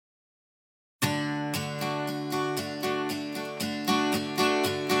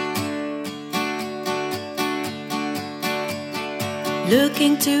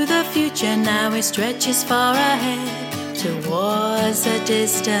Looking to the future now, it stretches far ahead towards a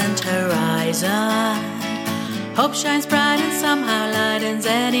distant horizon. Hope shines bright and somehow lightens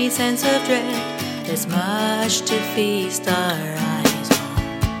any sense of dread. There's much to feast our eyes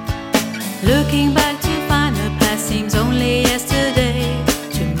on. Looking back to find the past seems only yesterday,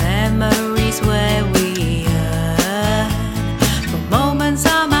 to memories where we yearn. For moments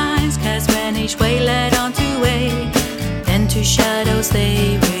our minds cast when each way led on to way, then to shadows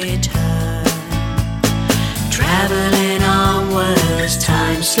they return. Traveling onwards,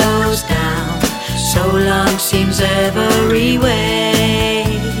 time slows down. So long seems every wait.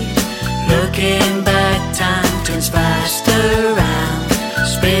 Looking back, time turns fast around,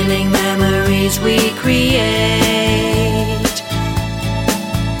 spinning memories we create.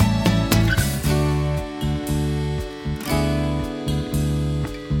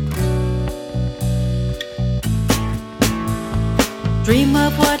 Dream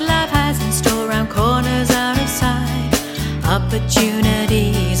of what life has in store, round corners out of sight.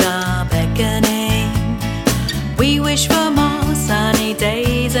 Opportunities are beckoning. We wish for more sunny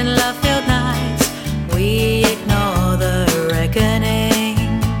days and love-filled nights. We ignore the reckoning.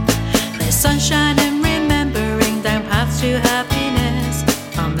 There's sunshine in remembering, down paths to happiness.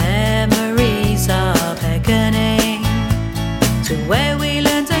 Our memories are beckoning to where we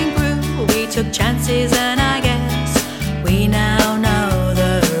learned and grew. We took chances and I guess we now know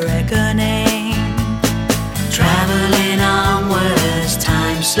the reckoning. Traveling onwards,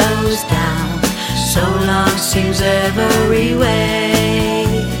 time slows down. So long seems every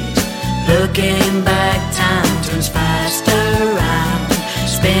wait. Looking back, time turns fast around,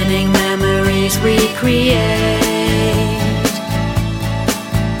 spinning memories we create.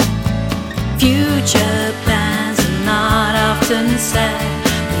 Future plans are not often said.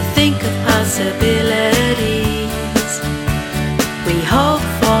 We think of possibilities. We hope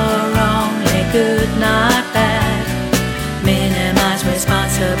for only good, not bad. Minimize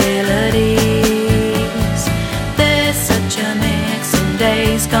responsibilities. There's such a mix in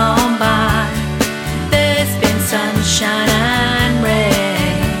days gone by. There's been sunshine and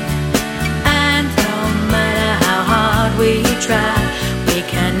rain, and no matter how hard we try, we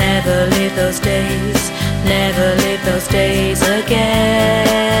can never live those days, never live those days again.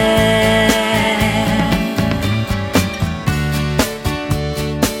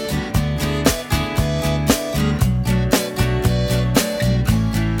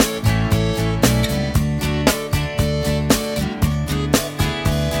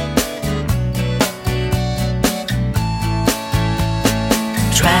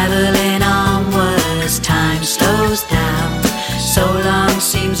 Traveling onwards, time slows down. So long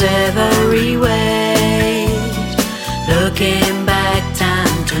seems every wait. Looking back,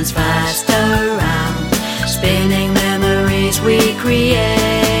 time turns fast around, spinning memories we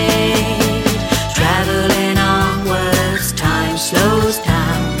create. Traveling onwards, time slows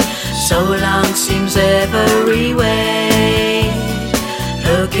down. So long seems every wait.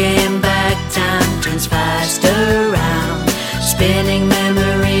 Looking back, time turns fast around.